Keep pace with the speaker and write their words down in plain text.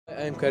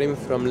I'm Karim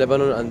from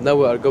Lebanon, and now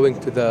we are going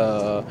to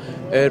the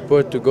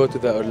airport to go to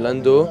the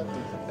Orlando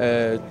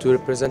to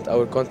represent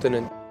our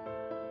continent.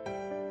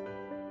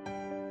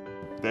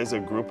 There's a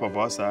group of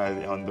us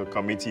on the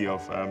committee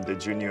of the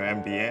Junior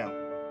NBA.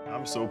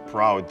 I'm so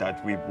proud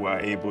that we were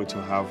able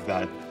to have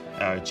that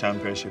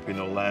championship in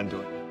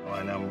Orlando.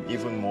 And I'm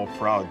even more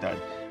proud that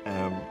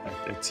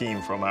a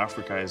team from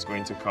Africa is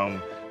going to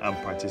come and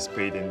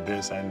participate in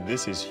this. And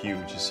this is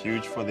huge. It's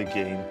huge for the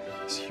game.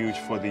 It's huge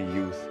for the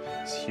youth.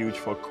 It's huge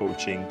for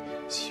coaching.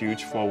 It's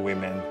huge for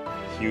women.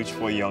 Huge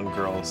for young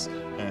girls.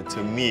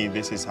 To me,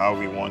 this is how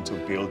we want to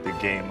build the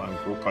game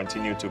and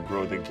continue to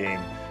grow the game.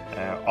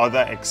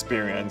 Other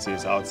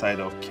experiences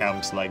outside of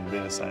camps like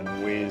this and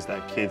ways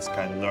that kids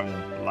can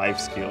learn life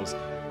skills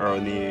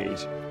early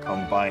age,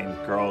 combined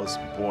girls,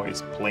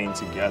 boys playing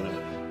together.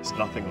 It's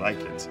nothing like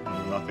it.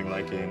 Nothing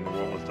like it in the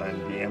world,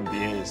 and the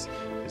NBA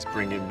is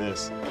bringing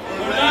this.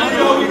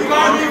 Orlando, we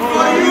coming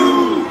for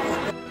you!